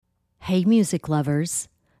Hey, music lovers.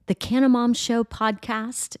 The Cannabis Show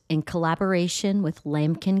podcast, in collaboration with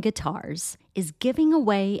Lambkin Guitars, is giving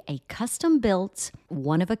away a custom-built,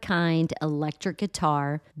 one-of-a-kind electric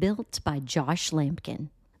guitar built by Josh Lambkin.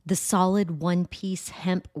 The solid one-piece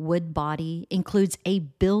hemp wood body includes a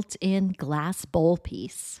built-in glass bowl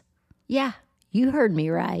piece. Yeah, you heard me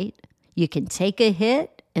right. You can take a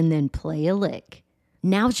hit and then play a lick.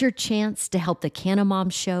 Now's your chance to help the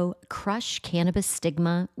Cannabis Show crush cannabis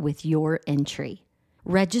stigma with your entry.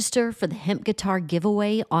 Register for the hemp guitar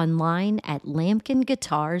giveaway online at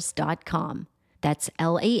lambkinguitars.com. That's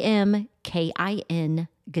LAMKIN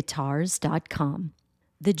guitars.com.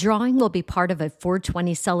 The drawing will be part of a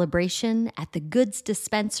 420 celebration at the Goods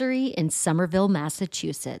Dispensary in Somerville,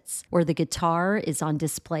 Massachusetts, where the guitar is on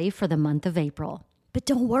display for the month of April. But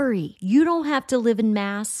don't worry, you don't have to live in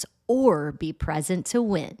Mass or be present to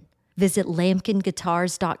win. Visit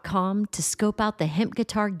lambkinguitars.com to scope out the hemp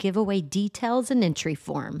guitar giveaway details and entry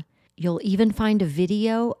form. You'll even find a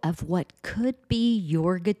video of what could be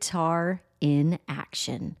your guitar in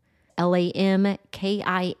action. LAMKIN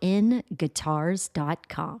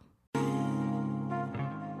guitars.com.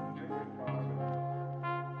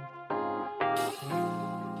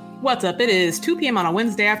 What's up? It is 2 p.m. on a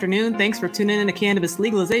Wednesday afternoon. Thanks for tuning in to Cannabis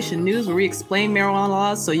Legalization News, where we explain marijuana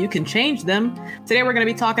laws so you can change them. Today, we're going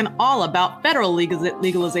to be talking all about federal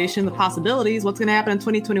legalization, the possibilities, what's going to happen in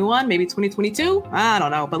 2021, maybe 2022. I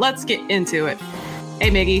don't know, but let's get into it.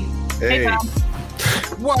 Hey, Miggy. Hey, Tom.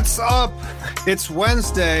 What's up? It's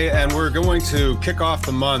Wednesday, and we're going to kick off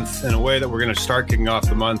the month in a way that we're going to start kicking off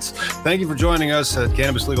the month. Thank you for joining us at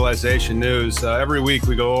Cannabis Legalization News. Every week,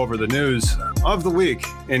 we go over the news of the week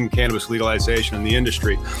in cannabis legalization in the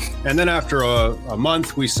industry. And then after a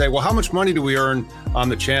month, we say, well, how much money do we earn on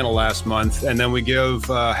the channel last month? And then we give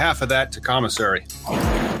half of that to commissary.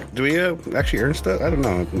 Do we actually earn stuff? I don't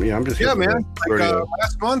know. I'm just man.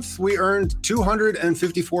 Last month we earned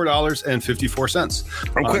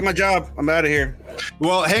 $254.54. I'm quitting my job. I'm out of here.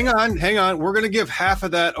 Well, hang on. We're going to give half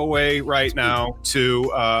of that away right now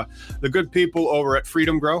to the good people over at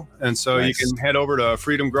Freedom Grow, and so nice. You can head over to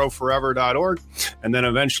freedomgrowforever.org, and then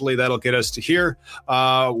eventually that'll get us to here.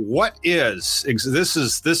 What is this?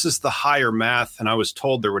 Is the higher math, and I was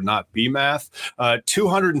told there would not be math.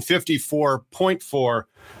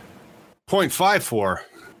 254.54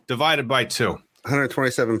 divided by 2.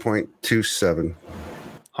 127.27.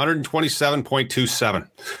 127.27.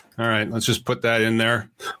 All right, let's just put that in there.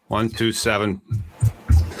 127.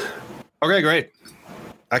 Okay, great.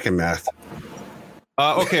 I can math.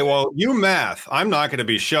 Okay, well, you math. I'm not going to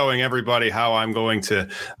be showing everybody how I'm going to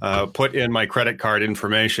put in my credit card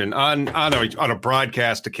information on a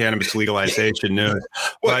broadcast to Cannabis Legalization News.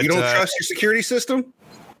 What, but, you don't trust your security system?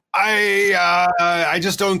 I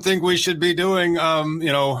just don't think we should be doing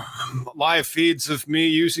live feeds of me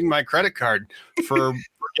using my credit card for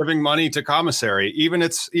giving money to commissary, even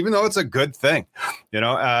though it's a good thing,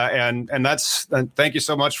 and that's thank you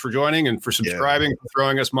so much for joining and for subscribing, for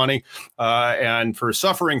throwing us money, and for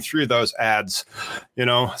suffering through those ads.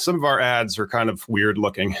 Some of our ads are kind of weird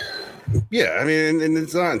looking. Yeah, I mean, and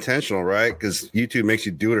it's not intentional, right? Because YouTube makes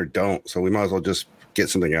you do it or don't. So we might as well just get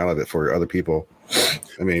something out of it for other people.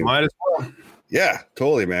 I mean, might as well. Yeah,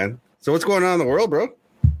 totally, man. So what's going on in the world, bro?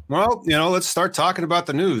 Well, let's start talking about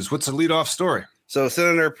the news. What's the leadoff story? So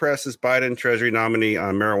Senator presses Biden Treasury nominee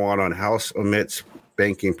on marijuana on House omits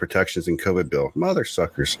banking protections in COVID bill. Mother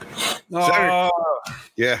suckers. Yeah.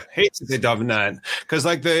 Hate that they done that. Because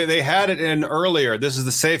they had it in earlier. This is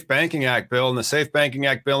the Safe Banking Act bill, and the Safe Banking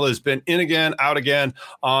Act bill has been in again, out again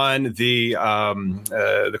on the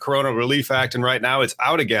Corona Relief Act, and right now it's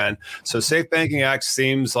out again. So Safe Banking Act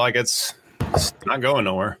seems like it's not going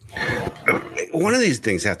nowhere. One of these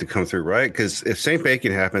things have to come through, right? Because if safe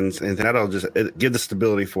banking happens, and that'll just give the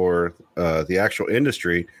stability for the actual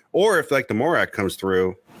industry, or if the MORE Act comes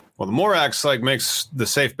through. Well, the MORE Act makes the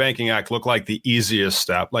Safe Banking Act look like the easiest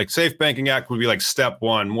step. Safe Banking Act would be like step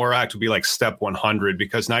 1. MORE Act would be like step 100,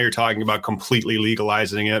 because now you're talking about completely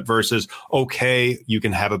legalizing it versus, okay, you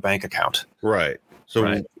can have a bank account. Right. So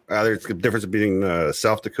right. Either it's the difference between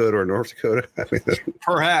South Dakota or North Dakota.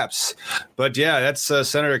 Perhaps. But yeah, that's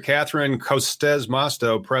Senator Catherine Costes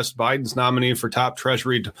Masto pressed Biden's nominee for top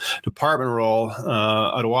Treasury Department role,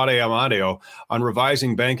 Eduardo Amadeo, on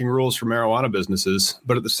revising banking rules for marijuana businesses.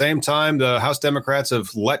 But at the same time, the House Democrats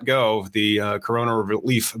have let go of the Corona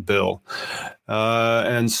Relief bill.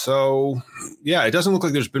 And so, yeah, it doesn't look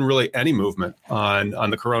like there's been really any movement on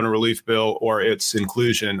the Corona relief bill or its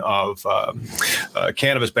inclusion of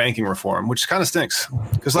cannabis banking reform, which kind of stinks.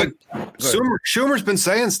 Because like Schumer's been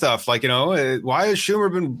saying stuff like, why has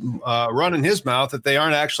Schumer been running his mouth if they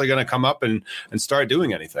aren't actually going to come up and start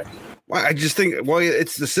doing anything? Well, I just think,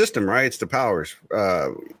 it's the system, right? It's the powers.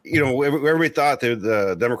 Everybody thought that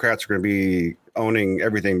the Democrats are going to be owning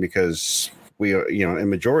everything because we are, in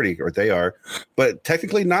majority, or they are, but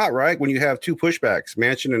technically not, right? When you have two pushbacks,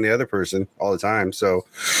 Manchin and the other person all the time. So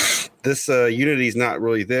this unity is not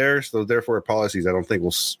really there. So therefore, policies, I don't think,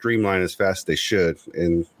 will streamline as fast as they should.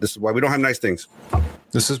 And this is why we don't have nice things.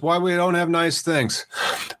 This is why we don't have nice things.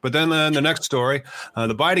 But then the next story,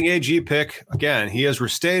 the Biden AG pick, again, he has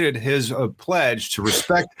restated his pledge to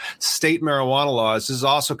respect state marijuana laws. This is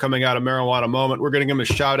also coming out of Marijuana Moment. We're going to give him a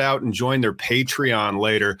shout out and join their Patreon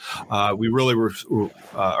later. We really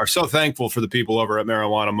are so thankful for the people over at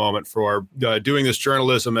Marijuana Moment for doing this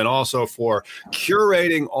journalism and also for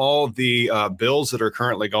curating all the bills that are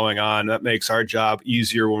currently going on. That makes our job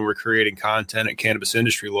easier when we're creating content at Cannabis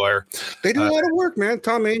Industry Lawyer. They do a lot of work, man.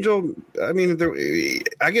 Tom Angel, I mean,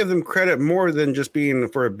 I give them credit more than just being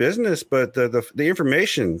for a business, but the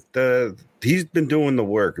information, he's been doing the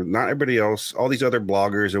work. Not everybody else, all these other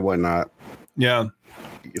bloggers and whatnot. Yeah.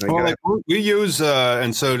 We use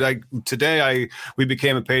and so today we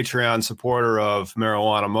became a Patreon supporter of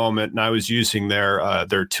Marijuana Moment, and I was using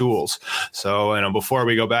their tools. So before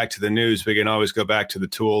we go back to the news, we can always go back to the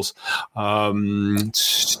tools.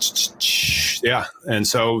 Yeah, and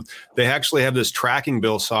so they actually have this tracking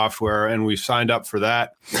bill software, and we've signed up for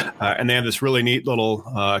that. And they have this really neat little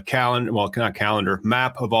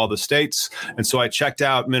map of all the states. And so I checked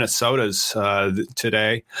out Minnesota's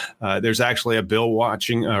today. There's actually a bill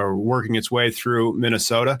working its way through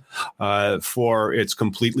Minnesota for its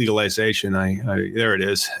complete legalization. There it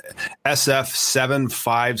is, SF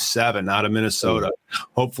 757 out of Minnesota.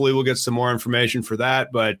 Hopefully we'll get some more information for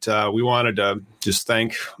that. But we wanted to just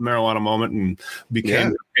thank Marijuana Moment and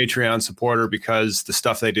became a Patreon supporter because the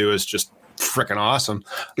stuff they do is just freaking awesome.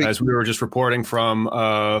 As we were just reporting from,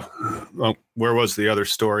 where was the other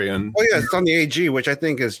story? And it's on the AG, which I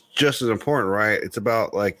think is just as important, right? It's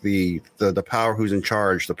about like the power, who's in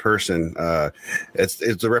charge, the person. It's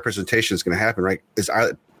the representation that's going to happen, right?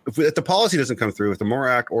 If the policy doesn't come through, if the MORE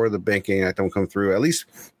Act or the Banking Act don't come through, at least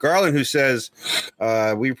Garland, who says,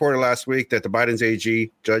 we reported last week that the Biden's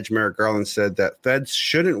AG, Judge Merrick Garland, said that feds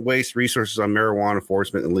shouldn't waste resources on marijuana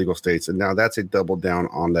enforcement in legal states. And now that's a double down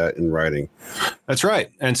on that in writing. That's right.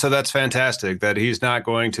 And so that's fantastic that he's not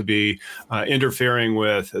going to be interfering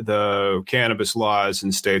with the cannabis laws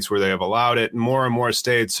in states where they have allowed it. And more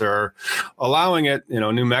states are allowing it.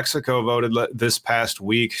 New Mexico voted this past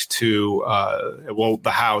week to,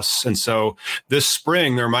 the House. And so this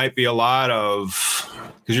spring, there might be a lot of,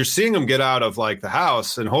 because you're seeing them get out of like the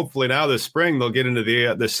House, and hopefully now this spring they'll get into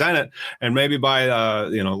the Senate, and maybe by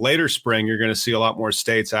later spring you're going to see a lot more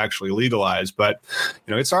states actually legalize. But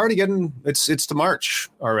it's already it's to March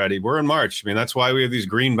already. We're in March. I mean, that's why we have these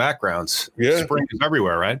green backgrounds. Yeah, spring is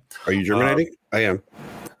everywhere, right? Are you germinating? I am.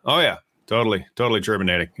 Oh yeah, totally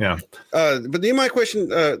germinating. Yeah. But my question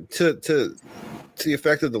to the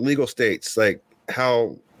effect of the legal states, like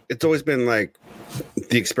how it's always been like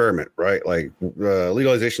the experiment, right? Like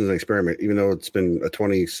legalization is an experiment, even though it's been a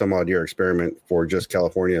 20 some odd year experiment for just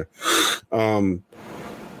California. Fuck,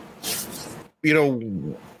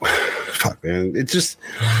 man. It's just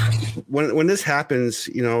when this happens,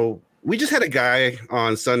 we just had a guy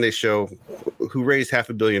on Sunday's show who raised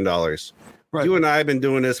 $500 million. Right. You and I have been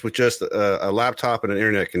doing this with just a laptop and an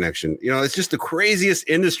internet connection. It's just the craziest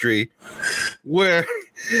industry where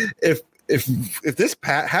if this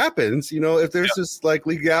happens, if there's this like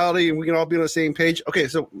legality and we can all be on the same page. Okay,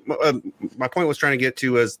 so my point was trying to get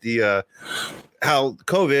to is the how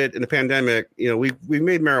COVID and the pandemic, we've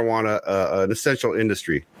made marijuana an essential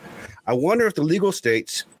industry. I wonder if the legal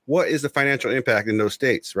states, what is the financial impact in those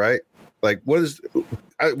states, right? Like, what is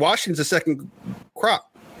Washington's a second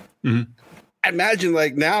crop? Mm-hmm. Imagine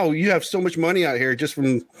like now you have so much money out here just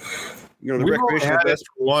from the recreational had it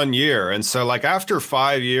for 1 year. And so like after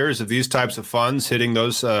 5 years of these types of funds hitting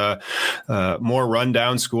those more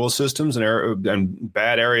rundown school systems and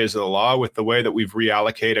bad areas of the law, with the way that we've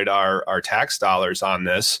reallocated our tax dollars on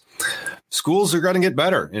this, schools are going to get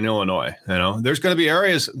better in Illinois. There's going to be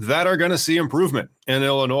areas that are going to see improvement in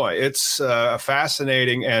Illinois. It's a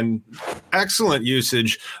fascinating and excellent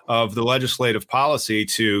usage of the legislative policy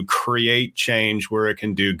to create change where it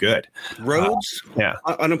can do good. Roads,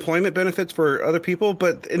 unemployment benefits for other people,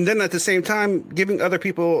 and then at the same time, giving other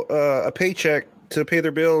people a paycheck to pay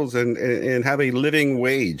their bills and have a living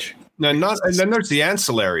wage. And then there's the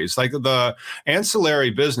ancillaries. Like the ancillary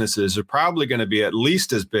businesses are probably going to be at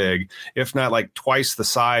least as big, if not like twice the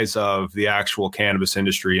size of the actual cannabis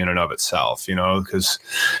industry in and of itself, because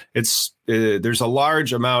there's a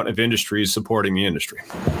large amount of industries supporting the industry.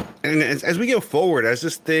 And as we go forward, as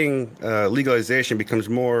this thing, legalization becomes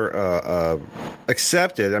more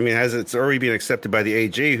accepted, I mean, as it's already being accepted by the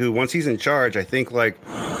AG, who once he's in charge, I think like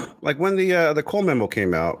when the Cole memo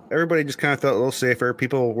came out, everybody just kind of felt a little safer.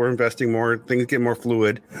 People were investing more, things get more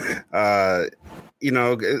fluid. Now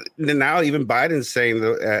even Biden's saying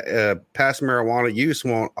that past marijuana use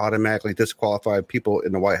won't automatically disqualify people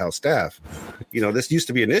in the White House staff. This used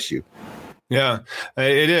to be an issue. Yeah,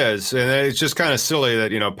 it is. And it's just kind of silly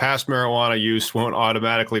that, past marijuana use won't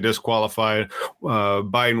automatically disqualify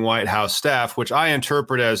Biden White House staff, which I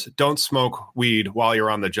interpret as don't smoke weed while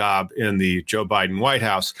you're on the job in the Joe Biden White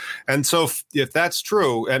House. And so if that's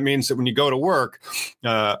true, that means that when you go to work,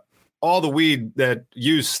 all the weed that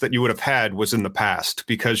you would have had was in the past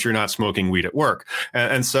because you're not smoking weed at work.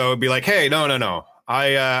 And so it'd be like, hey, no.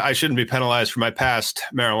 I shouldn't be penalized for my past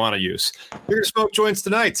marijuana use. You're going to smoke joints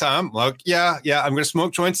tonight, Tom. Well, yeah, I'm going to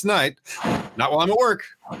smoke joints tonight, not while I'm at work.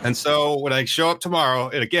 And so when I show up tomorrow,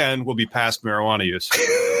 it again will be past marijuana use.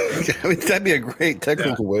 I mean, that'd be a great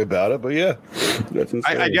technical way about it, but yeah. That's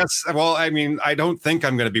insane. I guess, I don't think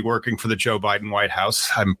I'm going to be working for the Joe Biden White House.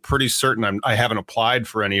 I'm pretty certain I haven't applied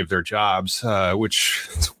for any of their jobs, which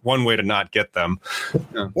is one way to not get them.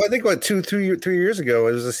 Yeah. Well, I think 3 years ago,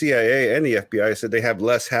 it was the CIA and the FBI said they have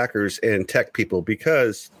less hackers and tech people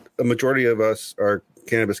because a majority of us are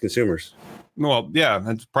cannabis consumers. Well, yeah,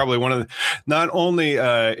 that's probably one of the. Not only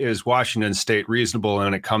is Washington state reasonable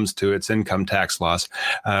when it comes to its income tax laws,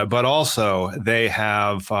 but also they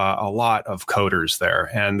have a lot of coders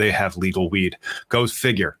there, and they have legal weed. Go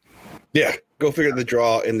figure. Yeah, go figure the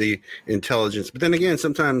draw and the intelligence. But then again,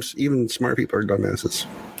 sometimes even smart people are dumbasses.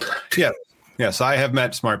 Yeah. Yes, I have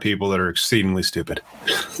met smart people that are exceedingly stupid.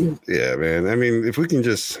 Yeah, man. I mean, if we can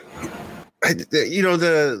just,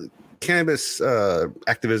 the cannabis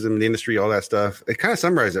activism in the industry, all that stuff, it kind of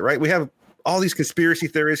summarizes it, right? We have all these conspiracy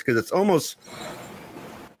theories because it's almost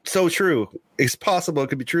so true. It's possible it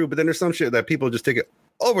could be true, but then there's some shit that people just take it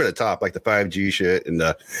over the top, like the 5G shit and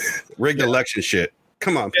the rigged election shit.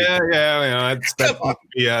 Come on, people. Yeah. That's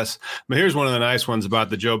BS. But here's one of the nice ones about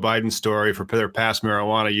the Joe Biden story for their past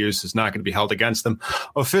marijuana use is not going to be held against them.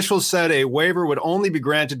 Officials said a waiver would only be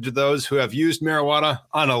granted to those who have used marijuana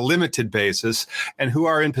on a limited basis and who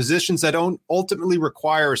are in positions that don't ultimately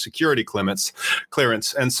require a security clearance.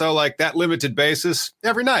 And so like that limited basis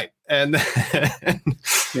every night. And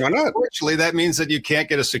why not? Unfortunately, that means that you can't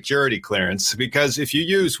get a security clearance because if you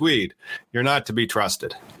use weed, you're not to be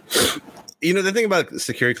trusted. The thing about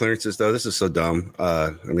security clearances, though, this is so dumb.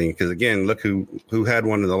 Because again, look who had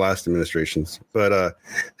one in the last administrations. But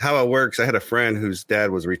how it works, I had a friend whose dad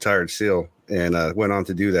was a retired SEAL and went on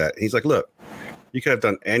to do that. He's like, look, you could have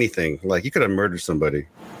done anything. Like you could have murdered somebody.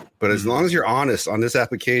 But as long as you're honest on this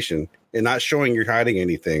application and not showing you're hiding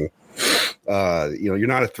anything, you're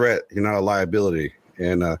not a threat. You're not a liability.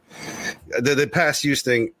 And the past use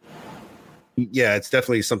thing, yeah, it's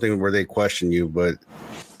definitely something where they question you, but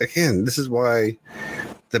again, this is why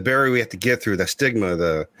the barrier we have to get through, the stigma,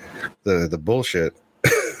 the bullshit.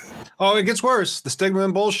 Oh, it gets worse. The stigma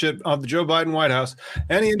and bullshit of the Joe Biden White House.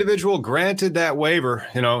 Any individual granted that waiver,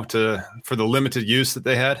 for the limited use that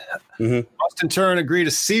they had, must in turn agree to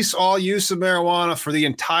cease all use of marijuana for the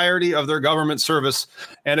entirety of their government service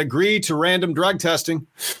and agree to random drug testing.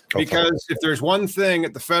 Because if there's one thing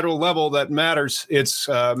at the federal level that matters, it's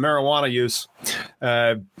marijuana use.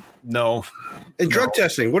 No. And drug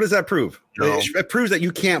testing, what does that prove? No. It proves that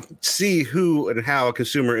you can't see who and how a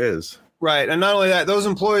consumer is. Right. And not only that, those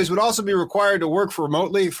employees would also be required to work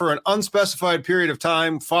remotely for an unspecified period of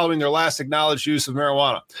time following their last acknowledged use of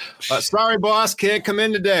marijuana. Sorry, boss, can't come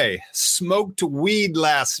in today. Smoked weed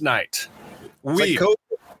last night. Weed. Like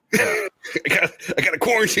I got a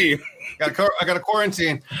quarantine. I got a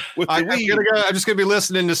quarantine. I'm just going to be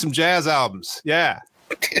listening to some jazz albums. Yeah.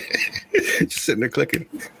 Just sitting there clicking.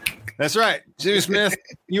 That's right. Jimmy Smith,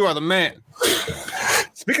 you are the man.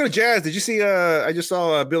 Speaking of jazz, did you see? I just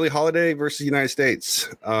saw Billie Holiday versus United States.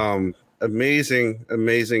 Amazing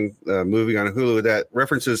movie on Hulu that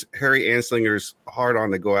references Harry Anslinger's hard on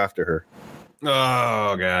to go after her.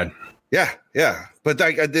 Oh God. Yeah. But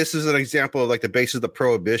this is an example of like the basis of the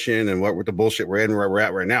prohibition and what the bullshit we're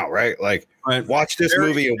at right now, right? Like, watch this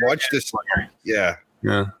movie and watch this. Yeah.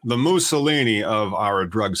 Yeah, the Mussolini of our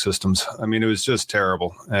drug systems. I mean, it was just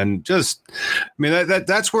terrible, and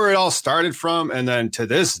that's where it all started from. And then to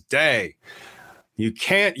this day, You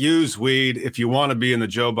can't use weed if you want to be in the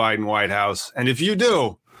Joe Biden White House. And if you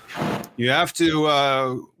do, you have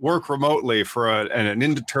to work remotely for an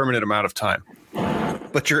indeterminate amount of time.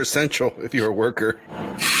 But you're essential if you're a worker.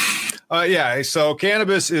 Yeah, so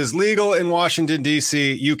cannabis is legal in Washington,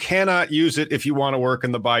 D.C. You cannot use it if you want to work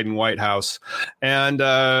in the Biden White House. And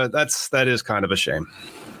that is kind of a shame.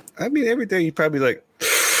 I mean, every day you probably like,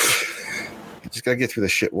 you just got to get through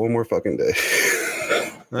this shit one more fucking day.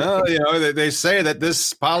 Well, they say that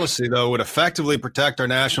this policy, though, would effectively protect our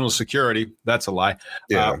national security. That's a lie.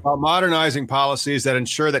 Yeah. While modernizing policies that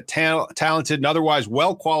ensure that talented and otherwise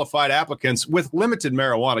well-qualified applicants with limited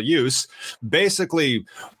marijuana use, basically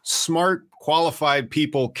smart, qualified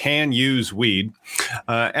people can use weed,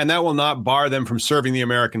 and that will not bar them from serving the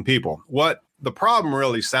American people. What the problem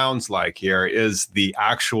really sounds like here is the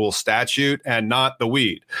actual statute and not the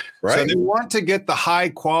weed. Right. So they want to get the high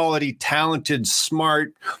quality, talented,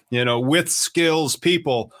 smart, with skills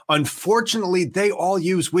people. Unfortunately, they all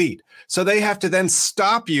use weed. So they have to then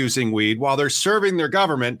stop using weed while they're serving their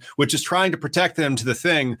government, which is trying to protect them to the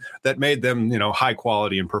thing that made them, high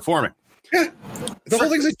quality and performing. Yeah, the whole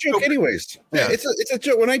thing's a joke anyways. Yeah, it's a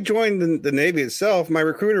joke. When I joined the Navy itself, my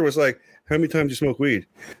recruiter was like, how many times do you smoke weed?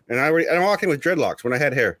 And I'm walking with dreadlocks when I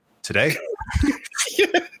had hair. Today? Yeah,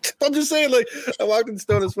 I'm just saying, like, I walked in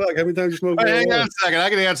stone as fuck. How many times do you smoke weed? Hang on a second. I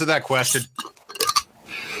can answer that question.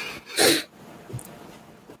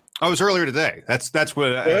 I was earlier today. That's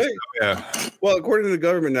what. Right? Yeah. Well, according to the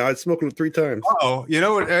government now, it's smoking 3 times. Oh, you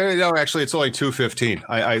know what? No, actually, it's only 2:15.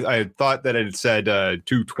 I thought that it said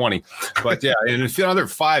 2:20, but yeah, in another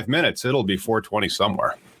 5 minutes, it'll be 4:20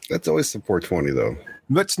 somewhere. That's always the 4:20 though.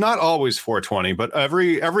 But it's not always 4:20. But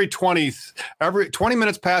every 20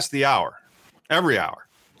 minutes past the hour, every hour,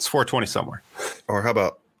 it's 4:20 somewhere. Or how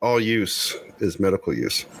about all use is medical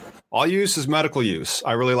use? All use is medical use.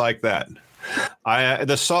 I really like that.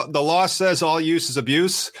 The law says all use is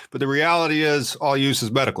abuse, but the reality is all use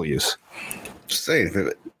is medical use. Just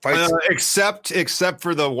saying, except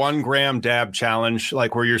for the 1 gram dab challenge,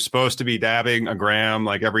 like where you're supposed to be dabbing a gram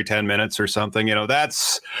like every 10 minutes or something.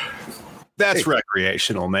 That's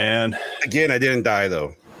recreational, man. Again, I didn't die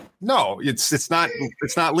though. No, it's not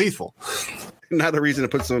lethal. Not a reason to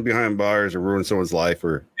put someone behind bars or ruin someone's life.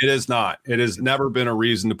 Or it is not. It has never been a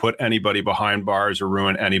reason to put anybody behind bars or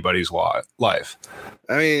ruin anybody's life.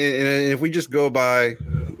 I mean, and if we just go by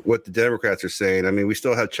what the Democrats are saying, I mean, we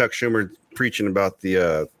still have Chuck Schumer preaching about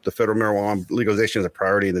the federal marijuana legalization as a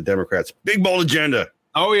priority in the Democrats' big bold agenda.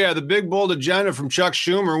 Oh, yeah, the big bold agenda from Chuck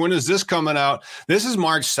Schumer. When is this coming out? This is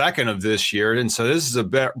March 2nd of this year. And so this is a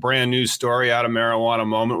brand new story out of Marijuana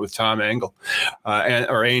Moment with Tom Engel,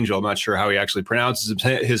 or Angel. I'm not sure how he actually pronounces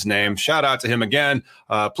his name. Shout out to him again.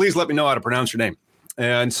 Please let me know how to pronounce your name.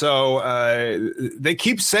 And so they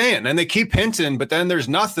keep saying and they keep hinting, but then there's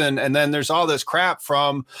nothing. And then there's all this crap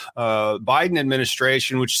from Biden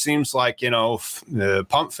administration, which seems like,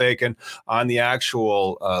 pump faking on the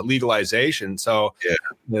actual legalization. So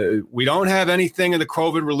we don't have anything in the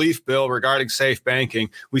COVID relief bill regarding safe banking.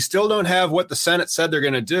 We still don't have what the Senate said they're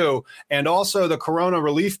going to do. And also the corona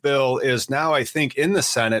relief bill is now, I think, in the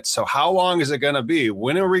Senate. So how long is it going to be?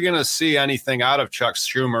 When are we going to see anything out of Chuck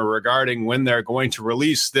Schumer regarding when they're going to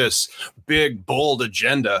release this big, bold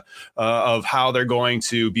agenda of how they're going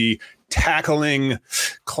to be tackling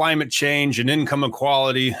climate change and income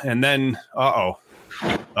equality? And then,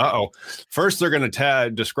 first, they're going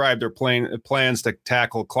to describe their plans to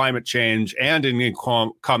tackle climate change and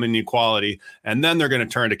income inequality, and then they're going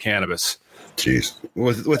to turn to cannabis. Jeez,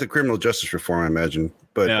 with the criminal justice reform, I imagine.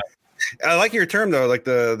 But yeah. I like your term though, like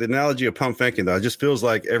the analogy of pump faking. Though it just feels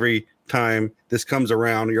like every time this comes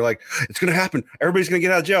around, you're like, it's going to happen. Everybody's going to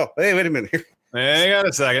get out of jail. Hey, wait a minute. Hang on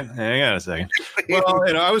a second. Well,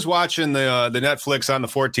 I was watching the Netflix on the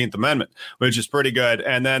 14th Amendment, which is pretty good.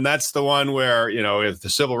 And then that's the one where, if the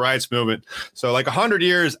civil rights movement. So like 100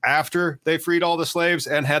 years after they freed all the slaves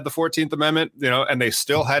and had the 14th Amendment, and they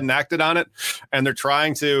still hadn't acted on it. And they're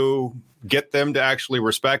trying to get them to actually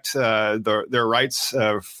respect their rights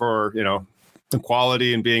for,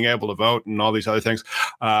 equality and being able to vote and all these other things.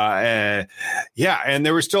 And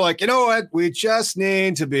they were still like, you know what? We just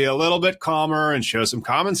need to be a little bit calmer and show some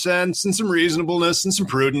common sense and some reasonableness and some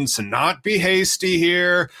prudence and not be hasty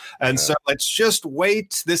here. And so let's just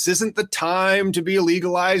wait. This isn't the time to be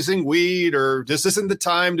legalizing weed, or this isn't the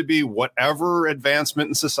time to be whatever advancement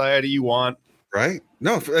in society you want. Right?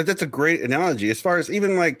 No, that's a great analogy. As far as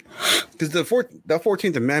even like, because the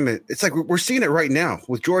 14th Amendment, it's like we're seeing it right now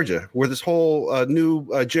with Georgia, where this whole new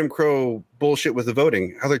Jim Crow bullshit with the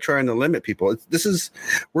voting, how they're trying to limit people.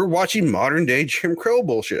 We're watching modern day Jim Crow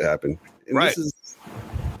bullshit happen. And right.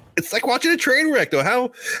 It's like watching a train wreck, though.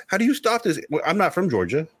 How do you stop this? Well, I'm not from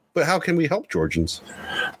Georgia, but how can we help Georgians?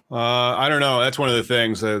 I don't know. That's one of the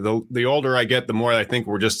things. The older I get, the more I think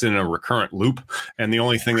we're just in a recurrent loop. And the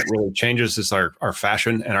only thing that really changes is our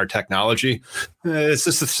fashion and our technology. It's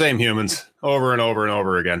just the same humans over and over and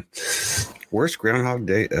over again. Worst Groundhog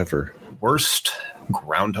Day ever. Worst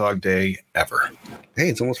Groundhog Day ever. Hey,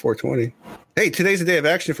 it's almost 420. Hey, today's a day of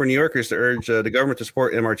action for New Yorkers to urge the government to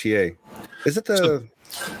support MRTA. Is it the...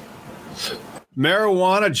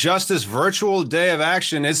 Marijuana Justice Virtual Day of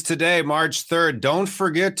Action is today, March 3rd. Don't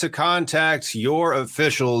forget to contact your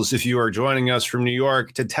officials if you are joining us from New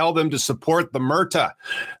York to tell them to support the MRTA,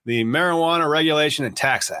 the Marijuana Regulation and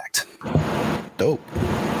Tax Act. Dope.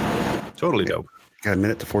 Totally dope. Got a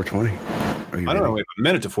minute to 420. I don't know. We have a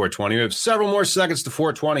minute to 420. We have several more seconds to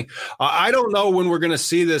 420. I don't know when we're going to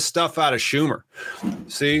see this stuff out of Schumer.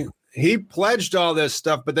 See, he pledged all this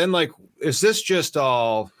stuff, but then, like, is this just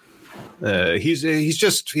all... he's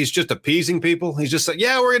just appeasing people. He's just like,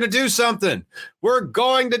 yeah, we're going to do something. We're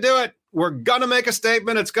going to do it. We're going to make a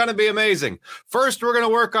statement. It's going to be amazing. First, we're going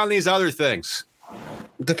to work on these other things.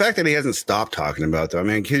 The fact that he hasn't stopped talking about it, though, I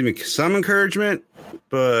mean, give me some encouragement,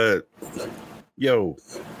 but yo.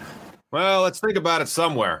 Well, let's think about it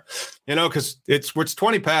somewhere, because it's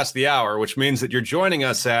 20 past the hour, which means that you're joining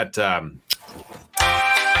us at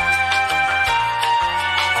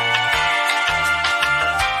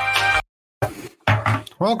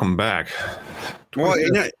welcome back. Well,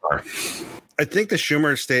 I think the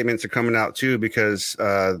Schumer statements are coming out too because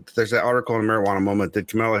there's that article in Marijuana Moment. Did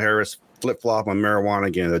Kamala Harris flip-flop on marijuana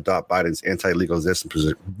again and adopt Biden's anti-legalization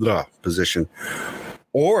position?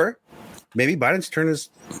 Or maybe Biden's turned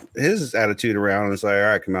his attitude around and is like, all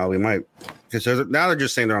right, Kamala, we might, because now they're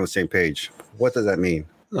just saying they're on the same page. What does that mean?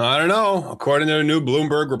 I don't know. According to a new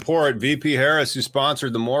Bloomberg report, VP Harris, who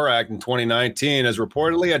sponsored the MORE Act in 2019, has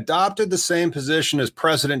reportedly adopted the same position as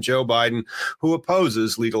President Joe Biden, who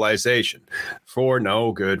opposes legalization for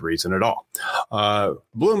no good reason at all.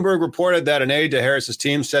 Bloomberg reported that an aide to Harris's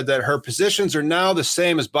team said that her positions are now the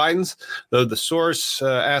same as Biden's, though the source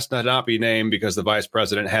asked to not be named because the vice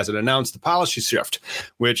president hasn't announced the policy shift,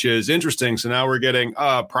 which is interesting. So now we're getting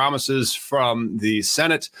promises from the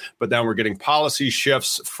Senate, but then we're getting policy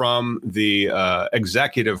shifts from the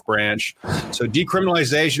executive branch. So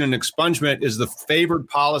decriminalization and expungement is the favored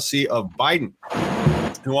policy of Biden,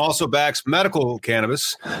 who also backs medical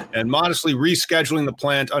cannabis and modestly rescheduling the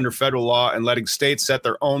plant under federal law and letting states set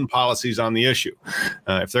their own policies on the issue.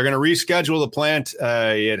 If they're going to reschedule the plant,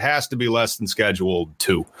 it has to be less than Schedule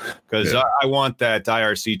 2, because I want that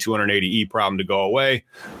IRC 280E problem to go away.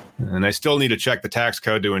 And I still need to check the tax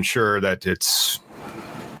code to ensure that it's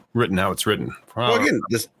written how it's written. Well, again,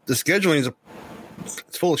 the scheduling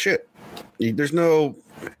it's full of shit. There's no...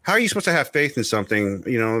 How are you supposed to have faith in something?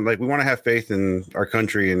 Like, we want to have faith in our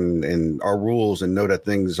country and our rules and know that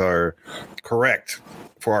things are correct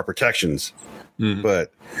for our protections. Mm-hmm.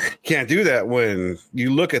 But you can't do that when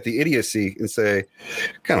you look at the idiocy and say,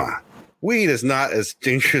 come on, weed is not as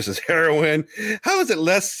dangerous as heroin. How is it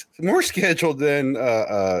more scheduled than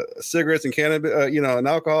cigarettes and cannabis, and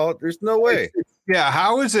alcohol? There's no way. Yeah.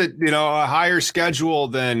 How is it, a higher schedule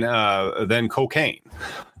than cocaine?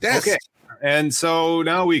 Yes. Okay. And so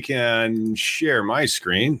now we can share my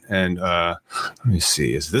screen and let me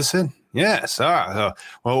see. Is this it? Yes. Well,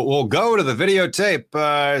 we'll go to the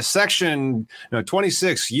videotape section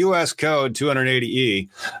 26 U.S. Code 280E.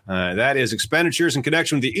 That is expenditures in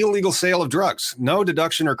connection with the illegal sale of drugs. No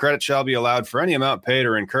deduction or credit shall be allowed for any amount paid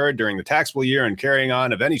or incurred during the taxable year and carrying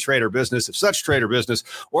on of any trade or business if such trade or business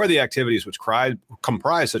or the activities which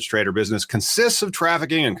comprise such trade or business consists of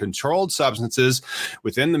trafficking in controlled substances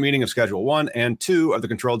within the meaning of Schedule 1 and 2 of the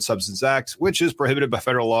Controlled Substance Act, which is prohibited by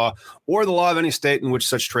federal law or the law of any state in which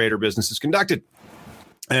such trade or business is conducted.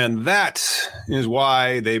 And that is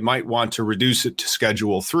why they might want to reduce it to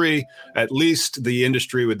Schedule 3. At least the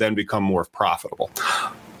industry would then become more profitable.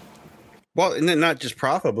 Well, and then not just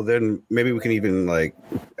profitable, then maybe we can even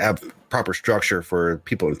have proper structure for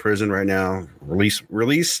people in prison right now.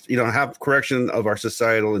 Release, have correction of our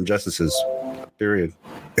societal injustices, period.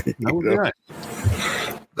 That would be nice.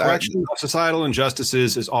 Correction of societal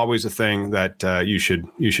injustices is always a thing that you should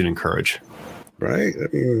encourage. Right? I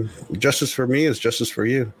mean, justice for me is justice for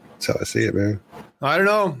you. That's how I see it, man. I don't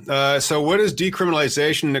know. So what does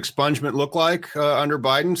decriminalization and expungement look like under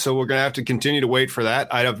Biden? So we're going to have to continue to wait for that.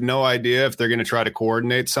 I have no idea if they're going to try to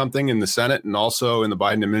coordinate something in the Senate and also in the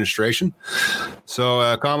Biden administration.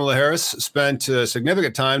 So Kamala Harris spent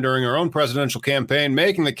significant time during her own presidential campaign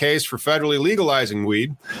making the case for federally legalizing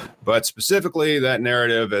weed. But specifically, that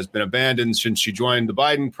narrative has been abandoned since she joined the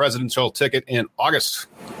Biden presidential ticket in August.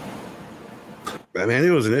 I mean, it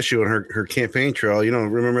was an issue on her campaign trail. You know,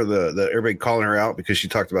 remember the everybody calling her out because she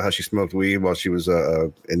talked about how she smoked weed while she was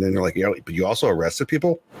and then they're like, yeah, but you also arrested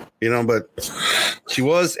people, you know, but she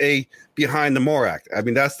was a behind the MORE Act. I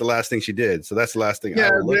mean, that's the last thing she did. So that's the last thing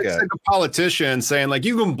I would look at. Like a politician saying, like,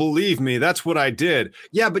 you can believe me, that's what I did.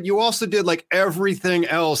 Yeah, but you also did like everything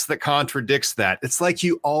else that contradicts that. It's like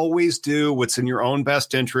you always do what's in your own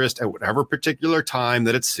best interest at whatever particular time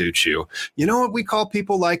that it suits you. You know what we call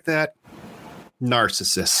people like that?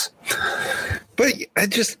 Narcissists. But I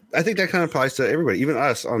think that kind of applies to everybody, even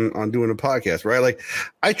us on doing a podcast, right? Like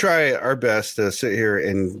I try our best to sit here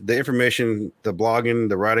and the information, the blogging,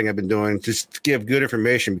 the writing I've been doing, just give good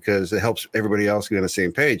information because it helps everybody else get on the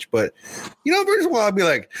same page. But, you know, first of all, I'll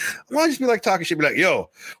just be like talking shit, be like, yo,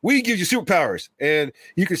 weed gives you superpowers and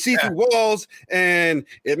you can see through walls and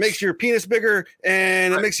it makes your penis bigger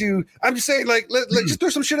and it makes you, I'm just saying, like, let's just throw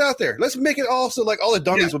some shit out there. Let's make it also like all the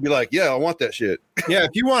dummies will be like, yeah, I want that shit. Yeah,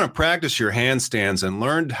 if you want to practice your handstands and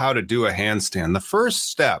learn how to do a handstand, the first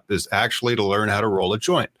step is actually to learn how to roll a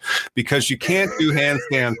joint because you can't do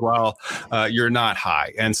handstands while you're not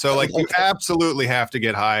high. And so like you absolutely have to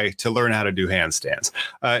get high to learn how to do handstands.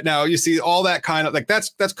 Now, you see all that kind of like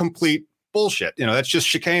that's complete bullshit. You know, that's just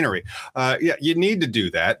chicanery. Yeah, you need to do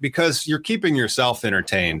that because you're keeping yourself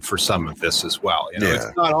entertained for some of this as well. You know,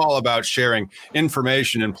 It's not all about sharing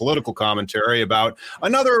information and political commentary about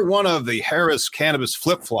another one of the Harris cannabis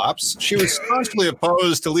flip-flops. She was staunchly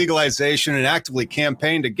opposed to legalization and actively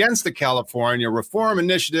campaigned against the California Reform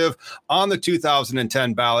Initiative on the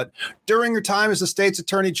 2010 ballot during her time as the state's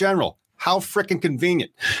attorney general. How frickin'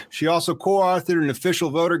 convenient. She also co-authored an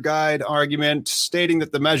official voter guide argument stating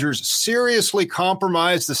that the measures seriously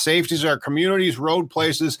compromise the safeties of our communities, road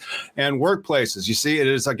places, and workplaces. You see, it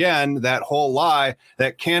is, again, that whole lie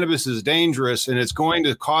that cannabis is dangerous and it's going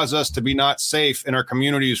to cause us to be not safe in our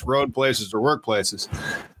communities, road places, or workplaces.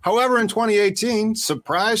 However, in 2018,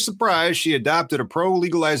 surprise, surprise, she adopted a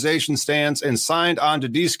pro-legalization stance and signed on to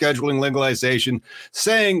descheduling legalization,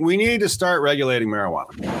 saying we need to start regulating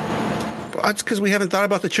marijuana. That's because we haven't thought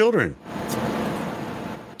about the children.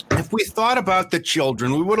 If we thought about the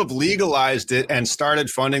children, we would have legalized it and started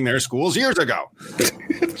funding their schools years ago.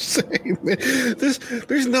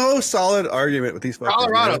 There's no solid argument with these folks.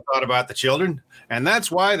 Colorado thought about the children, and that's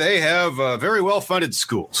why they have very well-funded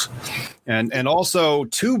schools and also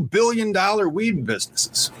 $2 billion weed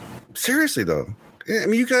businesses. Seriously, though. I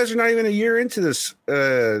mean, you guys are not even a year into this.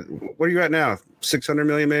 What are you at now? 600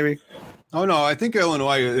 million, maybe? Oh, no, I think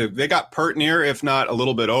Illinois, they got pert near, if not a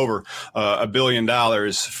little bit over $1 billion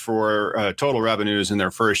for total revenues in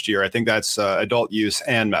their first year. I think that's adult use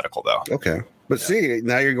and medical, though. Okay. But see,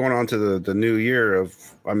 now you're going on to the new year of,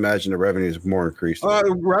 I imagine the revenues are more increased.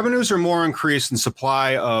 Revenues are more increased and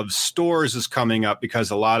supply of stores is coming up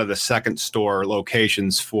because a lot of the second store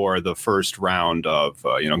locations for the first round of,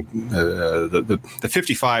 the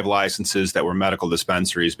 55 licenses that were medical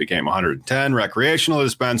dispensaries became 110 recreational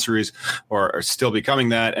dispensaries or are still becoming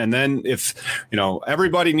that. And then if,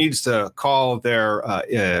 everybody needs to call their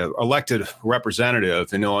elected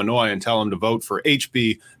representative in Illinois and tell them to vote for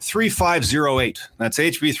HB 3508. That's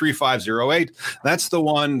HB 3508. That's the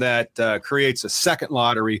one that creates a second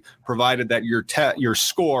lottery, provided that your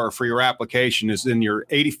score for your application is in your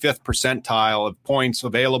 85th percentile of points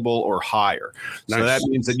available or higher. Nice. So that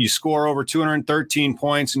means that you score over 213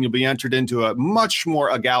 points and you'll be entered into a much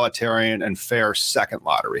more egalitarian and fair second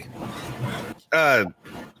lottery.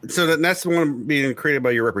 So that's the one being created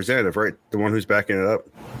by your representative, right? The one who's backing it up?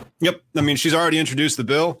 Yep. I mean, she's already introduced the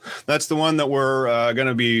bill. That's the one that we're going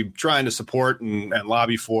to be trying to support and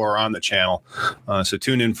lobby for on the channel. So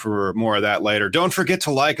tune in for more of that later. Don't forget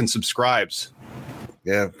to like and subscribe.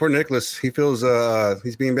 Yeah, poor Nicholas. He feels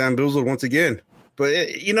he's being bamboozled once again. But,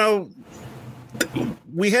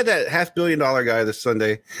 we had that $500 million guy this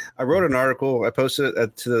Sunday. I wrote an article. I posted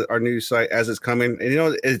it to our news site as it's coming.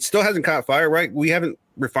 And, it still hasn't caught fire, right? We haven't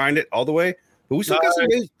refined it all the way. But we still got some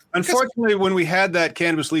news. Unfortunately, when we had that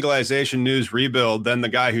cannabis legalization news rebuild, then the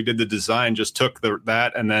guy who did the design just took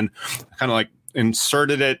that and then kind of like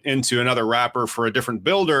inserted it into another wrapper for a different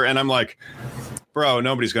builder. And I'm like, bro,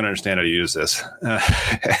 nobody's going to understand how to use this.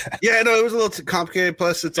 Yeah, no, it was a little too complicated.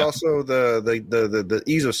 Plus, it's also the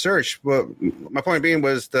ease of search. But my point being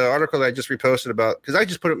was the article that I just reposted about, because I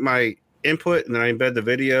just put my input and then I embed the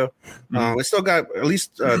video. It still got at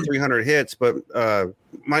least 300 hits, but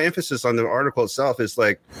my emphasis on the article itself is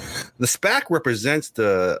like the SPAC represents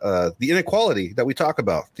the inequality that we talk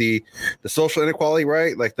about, the social inequality,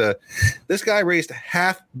 right? Like this guy raised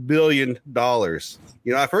 $500 million.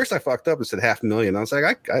 You know, at first I fucked up and said 500,000. I was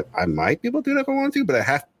like, I might be able to do that if I want to, but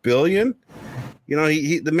 $500 million. You know,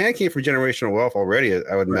 the man came from generational wealth already,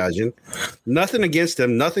 I would imagine. Nothing against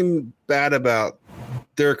him, nothing bad about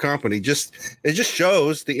their company. It just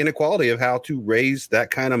shows the inequality of how to raise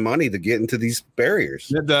that kind of money to get into these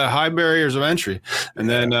barriers. The high barriers of entry. And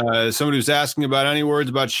then somebody was asking about any words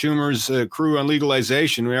about Schumer's crew on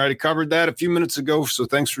legalization. We already covered that a few minutes ago, so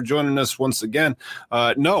thanks for joining us once again.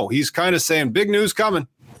 No, he's kind of saying big news coming.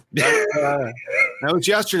 That was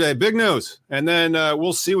yesterday. Big news. And then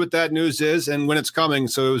we'll see what that news is and when it's coming.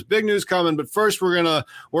 So it was big news coming. But first, we're going to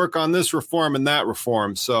work on this reform and that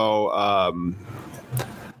reform. So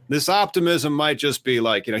this optimism might just be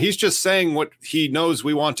like, you know, he's just saying what he knows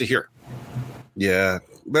we want to hear. Yeah.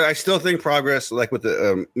 But I still think progress, like with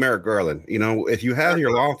the Merrick Garland, you know, if you have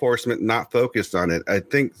your law enforcement not focused on it, I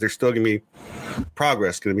think there's still going to be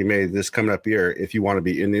progress going to be made this coming up year if you want to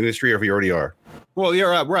be in the industry or if you already are. Well,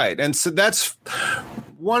 you're right. And so that's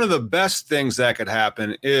one of the best things that could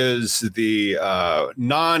happen is the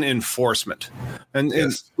non-enforcement. And,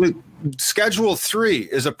 yes. and Schedule 3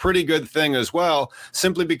 is a pretty good thing as well,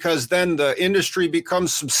 simply because then the industry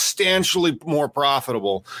becomes substantially more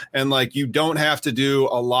profitable. And like you don't have to do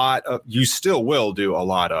a lot of, you still will do a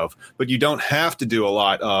lot of, but you don't have to do a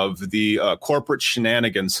lot of the corporate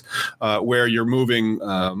shenanigans where you're moving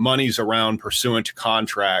monies around pursuant to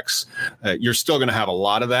contracts. You're still going to have a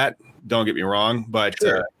lot of that. Don't get me wrong, but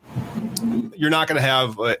sure. You're not going to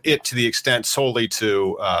have it to the extent solely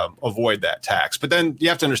to avoid that tax. But then you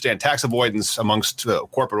have to understand tax avoidance amongst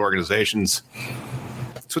corporate organizations.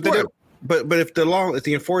 That's what they do. But if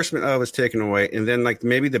the enforcement of is taken away, and then like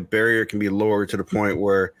maybe the barrier can be lowered to the point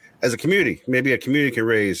where, as a community, maybe a community can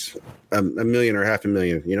raise $1 million or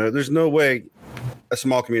 $500,000. You know, there's no way a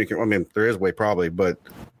small community can. I mean, there is a way probably, but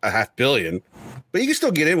 $500 million. But you can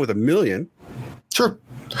still get in with $1 million. Sure.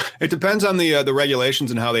 It depends on the regulations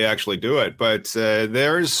and how they actually do it. But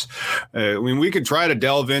we could try to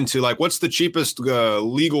delve into like what's the cheapest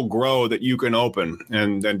legal grow that you can open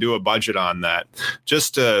and do a budget on that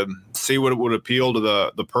just to see what it would appeal to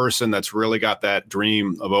the person that's really got that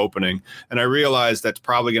dream of opening. And I realize that's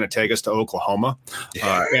probably going to take us to Oklahoma.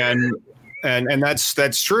 And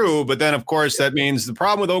that's true. But then, of course, that means the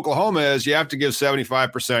problem with Oklahoma is you have to give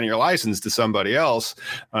 75% of your license to somebody else,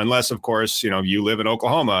 unless, of course, you know, you live in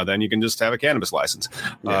Oklahoma, then you can just have a cannabis license.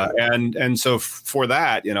 Yeah. And so for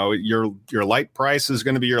that, you know, your light price is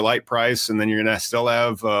going to be your light price. And then you're going to still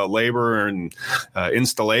have labor and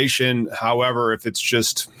installation. However, if it's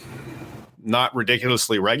just not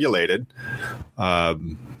ridiculously regulated,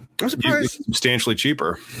 I'm surprised it's substantially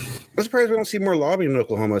cheaper. I'm surprised we don't see more lobbying in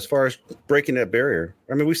Oklahoma as far as breaking that barrier.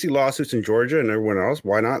 I mean, we see lawsuits in Georgia and everyone else.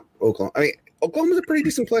 Why not Oklahoma? I mean, Oklahoma's a pretty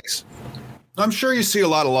decent place. I'm sure you see a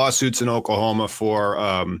lot of lawsuits in Oklahoma for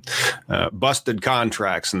busted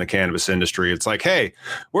contracts in the cannabis industry. It's like, hey,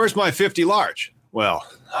 where's my 50 large? Well,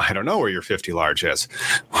 I don't know where your 50 large is.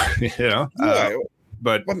 You know,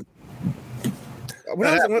 but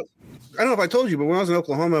I don't know if I told you, but when I was in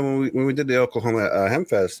Oklahoma, when we did the Oklahoma Hemp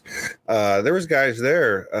Fest, there was guys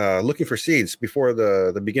there looking for seeds before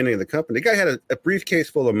the beginning of the company. The guy had a briefcase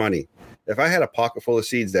full of money. If I had a pocket full of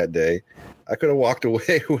seeds that day, I could have walked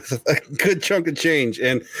away with a good chunk of change.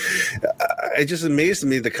 And it just amazed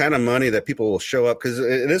me the kind of money that people will show up, because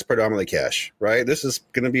it is predominantly cash, right? This is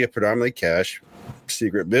going to be a predominantly cash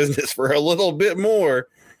secret business for a little bit more.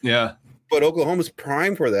 Yeah. But Oklahoma's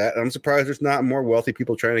prime for that. I'm surprised there's not more wealthy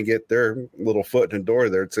people trying to get their little foot in the door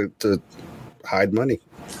there to hide money.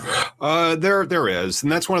 There is,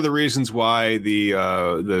 and that's one of the reasons why the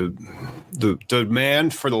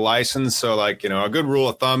demand for the license. So, like, you know, a good rule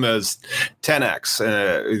of thumb is 10x.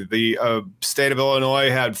 The state of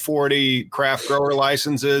Illinois had 40 craft grower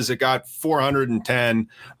licenses. It got 410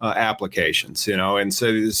 applications. You know, and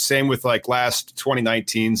so the same with like last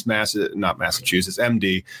 2019's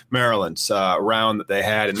Maryland's round that they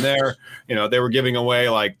had in there. You know, they were giving away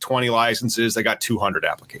like 20 licenses. They got 200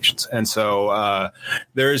 applications, and so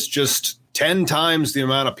there's just 10 times the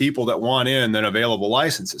amount of people that want in than available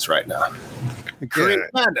licenses right now. Great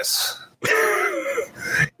madness.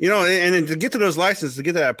 You know, and then to get to those licenses, to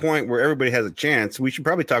get to that point where everybody has a chance, we should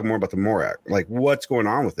probably talk more about the MORE Act. Like, what's going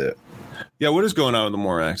on with it? Yeah, what is going on with the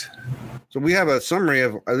MORE Act? So we have a summary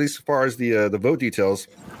of, at least as far as the vote details.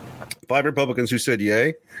 5 Republicans who said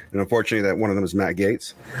yay, and unfortunately that one of them is Matt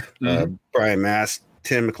Gaetz, Brian Mast,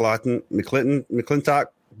 Tim McClintock,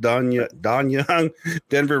 Don Young,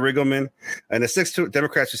 Denver Riggleman, and the 6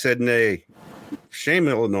 Democrats who said nay. Shame,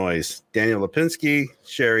 Illinois, Daniel Lipinski,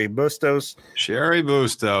 Sherry Bustos,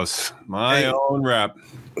 my own rep.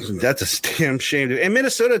 That's a damn shame. And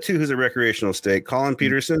Minnesota, too, who's a recreational state. Colin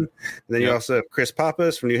Peterson. And then you also have Chris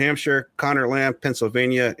Pappas from New Hampshire, Connor Lamb,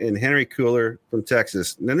 Pennsylvania, and Henry Cooler from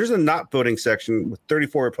Texas. And then there's a not voting section with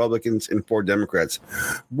 34 Republicans and 4 Democrats.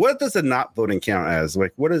 What does the not voting count as?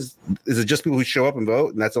 Like, what is it just people who show up and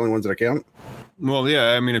vote, and that's the only ones that count? Well,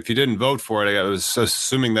 yeah, I mean, if you didn't vote for it, I was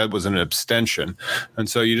assuming that was an abstention. And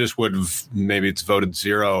so you just would have, maybe it's voted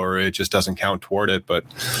 0 or it just doesn't count toward it. But,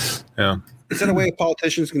 yeah. Is that a way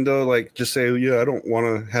politicians can go, like, just say, yeah, I don't want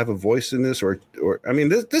to have a voice in this? Or I mean,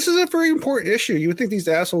 this is a very important issue. You would think these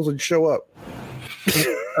assholes would show up.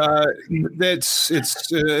 It's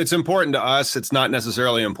important to us. It's not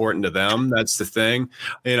necessarily important to them. That's the thing.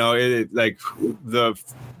 You know, like the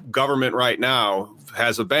government right now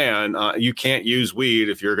has a ban. You can't use weed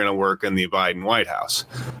if you're going to work in the Biden White House,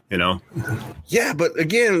 you know? Yeah, but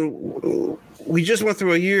again, we just went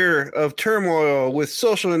through a year of turmoil with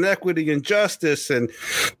social inequity and justice and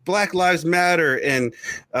Black Lives Matter and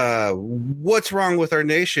what's wrong with our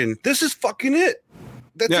nation. This is fucking it.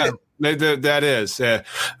 That's it. That is.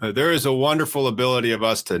 There is a wonderful ability of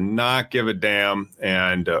us to not give a damn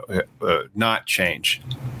and not change.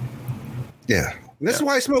 Yeah. And this is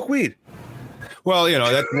why I smoke weed. Well, you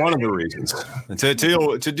know, that's one of the reasons to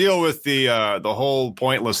deal with the whole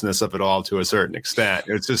pointlessness of it all to a certain extent.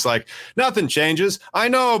 It's just like nothing changes. I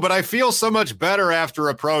know, but I feel so much better after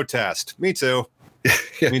a protest. Me too.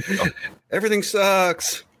 Yeah. Me too. Everything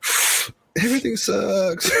sucks. Everything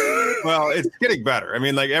sucks. Well, it's getting better. I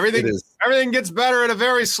mean, like everything gets better at a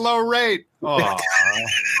very slow rate. Oh,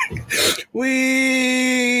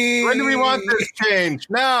 when do we want this change?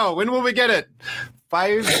 Now, when will we get it?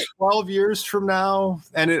 12 years from now,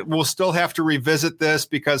 and it will still have to revisit this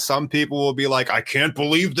because some people will be like, I can't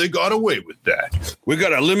believe they got away with that. We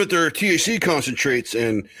got to limit their THC concentrates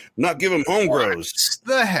and not give them home grows.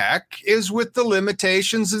 What the heck is with the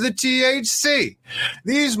limitations of the THC?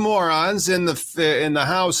 These morons in the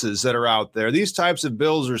houses that are out there, these types of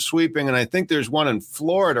bills are sweeping, and I think there's one in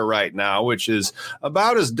Florida right now, which is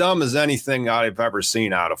about as dumb as anything I've ever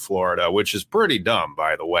seen out of Florida, which is pretty dumb,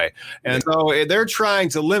 by the way. And so they're trying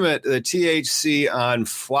to limit the THC on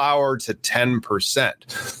flower to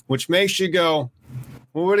 10%, which makes you go,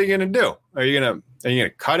 well, what are you going to do? Are you going to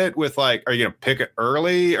cut it with are you going to pick it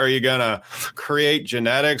early? Are you going to create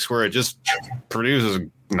genetics where it just produces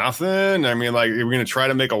nothing? I mean, you're going to try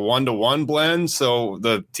to make a 1-to-1 blend so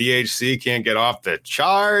the THC can't get off the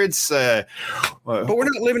charts. But we're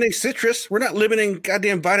not limiting citrus. We're not limiting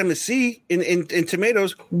goddamn vitamin C in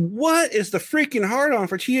tomatoes. What is the freaking hard on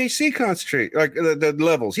for THC concentrate? Like the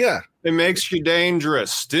levels? Yeah. It makes you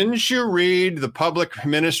dangerous. Didn't you read the Public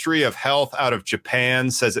Ministry of Health out of Japan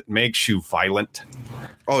says it makes you violent?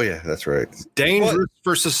 Oh, yeah, that's right. Dangerous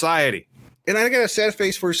for society. And I got a sad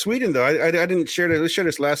face for Sweden, though. I didn't share this. We shared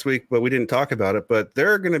this last week, but we didn't talk about it. But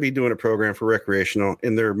they're going to be doing a program for recreational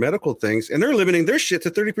in their medical things, and they're limiting their shit to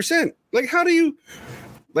 30%. Like, how do you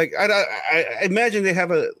 – I imagine they have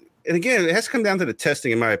a – and again, it has to come down to the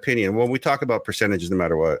testing, in my opinion, when we talk about percentages no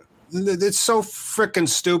matter what. It's so freaking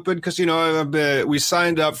stupid because, you know, we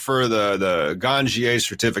signed up for the Gangier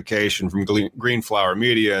certification from Green Flower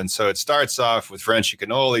Media. And so it starts off with Frenchy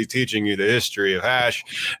Cannoli teaching you the history of hash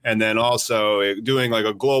and then also doing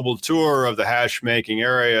a global tour of the hash making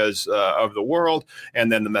areas of the world and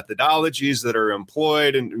then the methodologies that are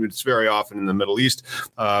employed. And it's very often in the Middle East,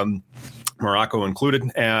 Morocco included.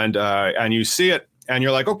 And you see it and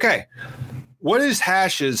you're like, okay, what is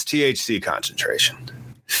hash's THC concentration?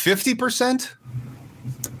 50%?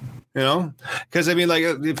 You know, because I mean,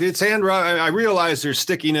 if it's I realize there's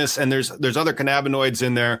stickiness and there's other cannabinoids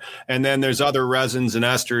in there, and then there's other resins and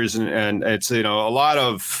esters, and it's a lot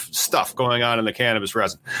of stuff going on in the cannabis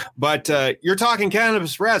resin. But you're talking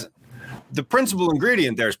cannabis resin. The principal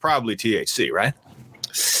ingredient there is probably THC, right?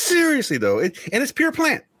 Seriously, though, and it's pure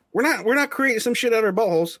plant. We're not creating some shit out of our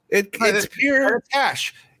buttholes. It's pure. It's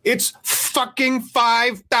hash. It's fucking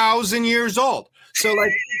 5,000 years old. So,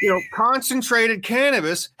 concentrated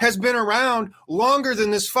cannabis has been around longer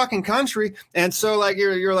than this fucking country. And so,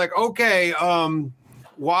 you're like, okay,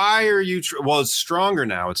 why are you? Well, it's stronger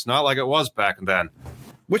now. It's not like it was back then.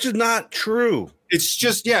 Which is not true.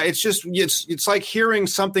 It's like hearing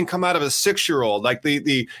something come out of a 6-year-old, like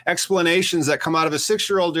the explanations that come out of a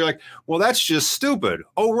 6-year-old. You're like, well, that's just stupid.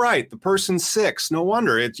 Oh, right. The person's 6. No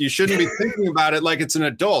wonder you shouldn't be thinking about it like it's an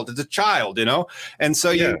adult. It's a child, And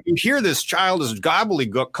so you hear this childish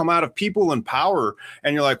gobbledygook come out of people in power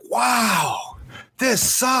and you're like, wow, this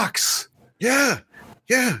sucks. Yeah.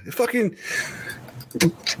 It fucking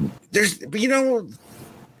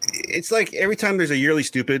it's like every time there's a yearly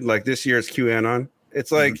stupid, like this year it's QAnon.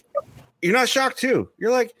 It's like you're not shocked too.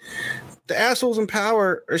 You're like, the assholes in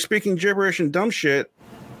power are speaking gibberish and dumb shit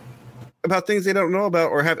about things they don't know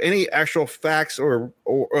about or have any actual facts or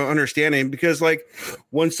understanding. Because like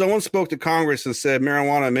when someone spoke to Congress and said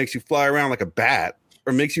marijuana makes you fly around like a bat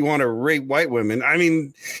or makes you want to rape white women, I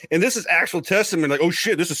mean, and this is actual testament, like, oh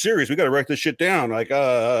shit, this is serious. We got to write this shit down. Like,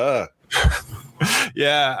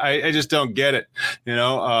 Yeah, I just don't get it,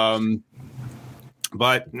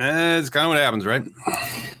 but it's kind of what happens, right?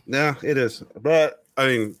 No, it is. But I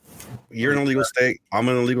mean, you're in a legal state. I'm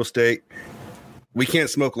in a legal state. We can't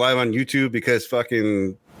smoke live on YouTube because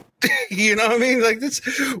fucking, you know what I mean? Like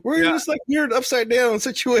we're in this like weird upside down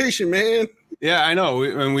situation, man. Yeah, I know,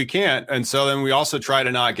 and we can't, and so then we also try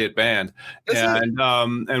to not get banned.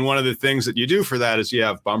 And one of the things that you do for that is you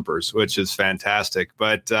have bumpers, which is fantastic.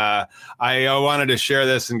 But I wanted to share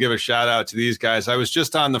this and give a shout out to these guys. I was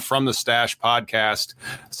just on the From the Stash podcast,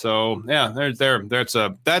 so yeah,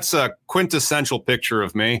 that's a quintessential picture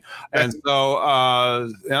of me. And so,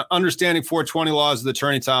 understanding 420 laws of the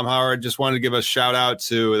attorney Tom Howard. Just wanted to give a shout out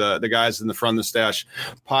to the guys in the From the Stash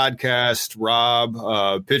podcast,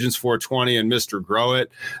 Rob, Pigeons 420, and Mr. Grow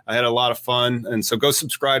It. I had a lot of fun, and so go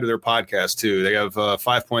subscribe to their podcast too. They have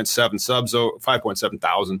 5.7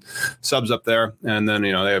 thousand subs up there, and then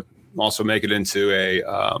they also make it into an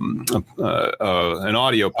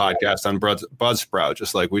audio podcast on Buzzsprout,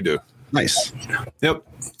 just like we do. Nice. Yep,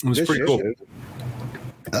 it was pretty cool.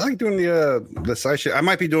 I like doing the side shit. I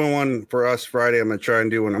might be doing one for us Friday. I'm gonna try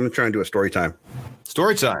and do a story time.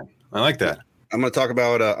 Story time. I like that. I'm going to talk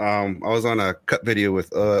about, I was on a cut video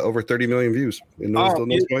with over 30 million views. And no one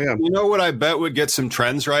knows who I am. You know what I bet would get some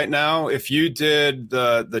trends right now? If you did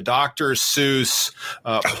the Dr. Seuss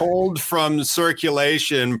pulled from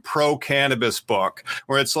circulation pro-cannabis book,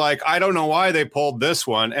 where it's like, I don't know why they pulled this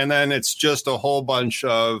one. And then it's just a whole bunch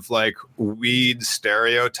of like weed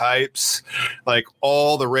stereotypes, like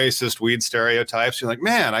all the racist weed stereotypes. You're like,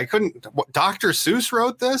 man, Dr. Seuss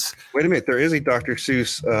wrote this? Wait a minute. There is a Dr.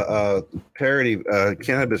 Seuss parody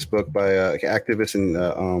cannabis book by activists in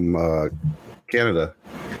Canada.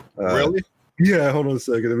 Really? Yeah, hold on a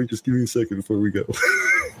second. Let me just give you a second before we go.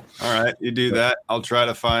 All right, you do that. I'll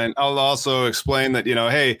also explain that,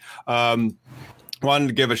 hey, wanted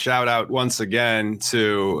to give a shout out once again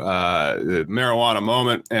to the Marijuana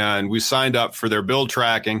Moment, and we signed up for their bill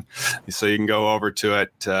tracking, so you can go over to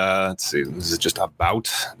it. Let's see, this is just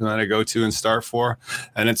about that I go to and start for,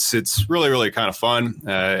 and it's really, really kind of fun,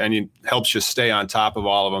 and it helps you stay on top of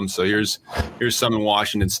all of them. So here's some in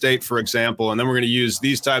Washington State, for example, and then we're going to use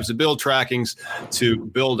these types of bill trackings to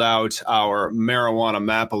build out our marijuana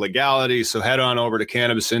map of legality. So head on over to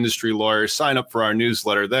Cannabis Industry Lawyers, sign up for our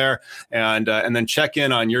newsletter there, and then check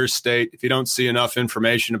in on your state. If you don't see enough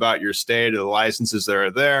information about your state or the licenses that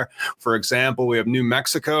are there, for example, we have New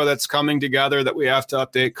Mexico that's coming together that we have to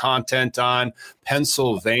update content on.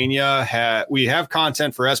 Pennsylvania, we have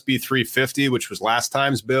content for SB 350, which was last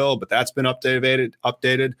time's bill, but that's been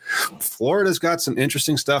updated. Florida's got some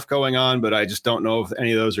interesting stuff going on, but I just don't know if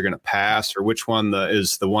any of those are going to pass or which one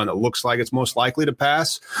is the one that looks like it's most likely to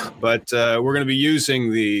pass. But we're going to be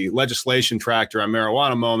using the legislation tractor on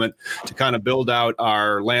Marijuana Moment to kind of build out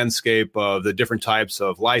our landscape of the different types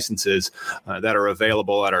of licenses that are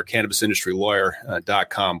available at our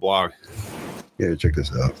cannabisindustrylawyer.com blog. Yeah, check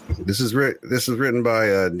this out. This is written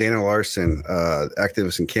by Dana Larson,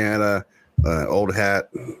 activist in Canada, old hat.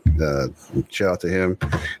 Shout out to him.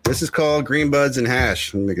 This is called Green Buds and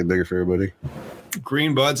Hash. Let me make it bigger for everybody.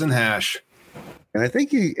 Green Buds and Hash. And I think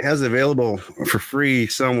he has it available for free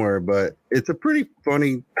somewhere, but it's a pretty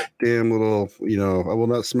funny damn little, I will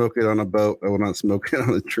not smoke it on a boat. I will not smoke it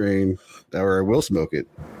on a train, or I will smoke it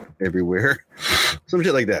everywhere. Some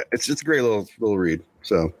shit like that. It's a great little read.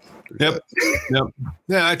 So. Yep.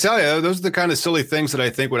 Yeah, I tell you, those are the kind of silly things that I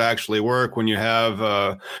think would actually work when you have,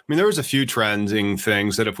 there was a few trending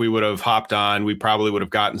things that if we would have hopped on, we probably would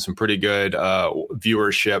have gotten some pretty good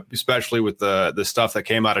viewership, especially with the stuff that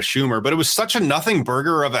came out of Schumer. But it was such a nothing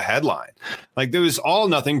burger of a headline. Like there was all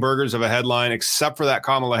nothing burgers of a headline, except for that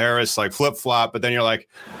Kamala Harris like flip flop. But then you're like,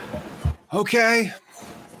 okay,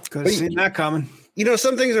 could have seen that coming.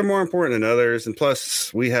 some things are more important than others. And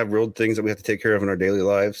plus, we have real things that we have to take care of in our daily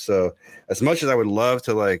lives. So as much as I would love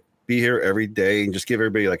to like be here every day and just give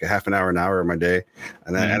everybody like a half an hour of my day.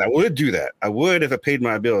 And I would do that. I would if I paid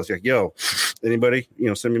my bills. Like, yo, anybody,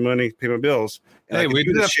 send me money, pay my bills. And hey, we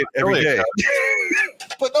do that shit every day.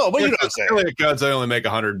 But you know what I'm saying. Affiliate codes, I only make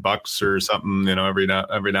 $100 or something, every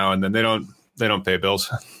now and then. They don't pay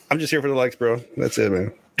bills. I'm just here for the likes, bro. That's it,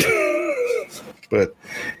 man. But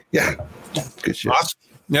yeah, good shit. Awesome.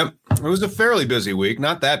 Yep. It was a fairly busy week,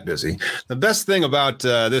 not that busy. The best thing about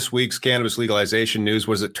this week's cannabis legalization news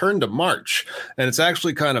was it turned to March, and it's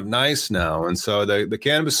actually kind of nice now. And so the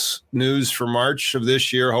cannabis news for March of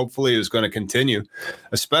this year hopefully is going to continue,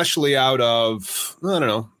 especially out of,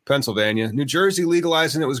 Pennsylvania. New Jersey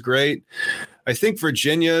legalizing it was great. I think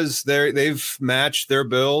Virginia's they've matched their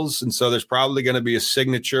bills, and so there's probably going to be a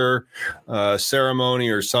signature ceremony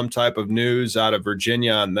or some type of news out of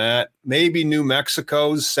Virginia on that. Maybe New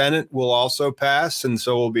Mexico's Senate will also pass, and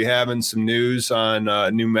so we'll be having some news on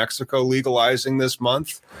New Mexico legalizing this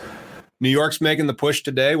month. New York's making the push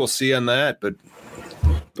today. We'll see on that, but.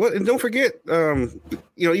 Well, and don't forget,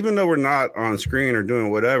 even though we're not on screen or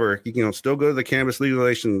doing whatever, you can still go to the Cannabis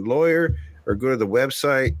Legalization Lawyer or go to the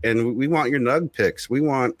website, and we want your nug picks. We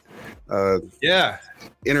want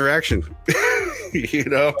interaction.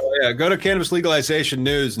 Go to Cannabis Legalization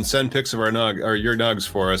News and send pics of your nugs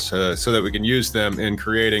for us so that we can use them in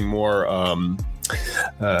creating more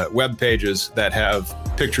web pages that have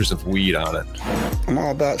pictures of weed on it. I'm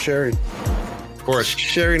all about sharing. Of course.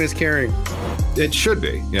 Sharing is caring. It should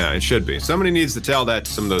be. Yeah, it should be. Somebody needs to tell that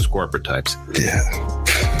to some of those corporate types. Yeah.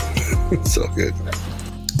 So good.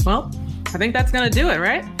 Well, I think that's going to do it,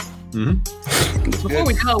 right? Mm-hmm. Before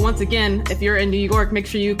we go, once again, if you're in New York, make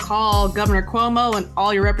sure you call Governor Cuomo and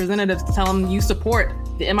all your representatives to tell them you support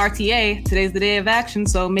the MRTA. Today's the day of action,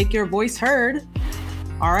 so make your voice heard.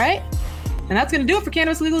 All right? And that's going to do it for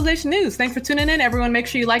Cannabis Legalization News. Thanks for tuning in, everyone. Make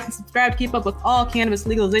sure you like and subscribe to keep up with all cannabis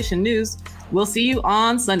legalization news. We'll see you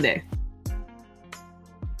on Sunday.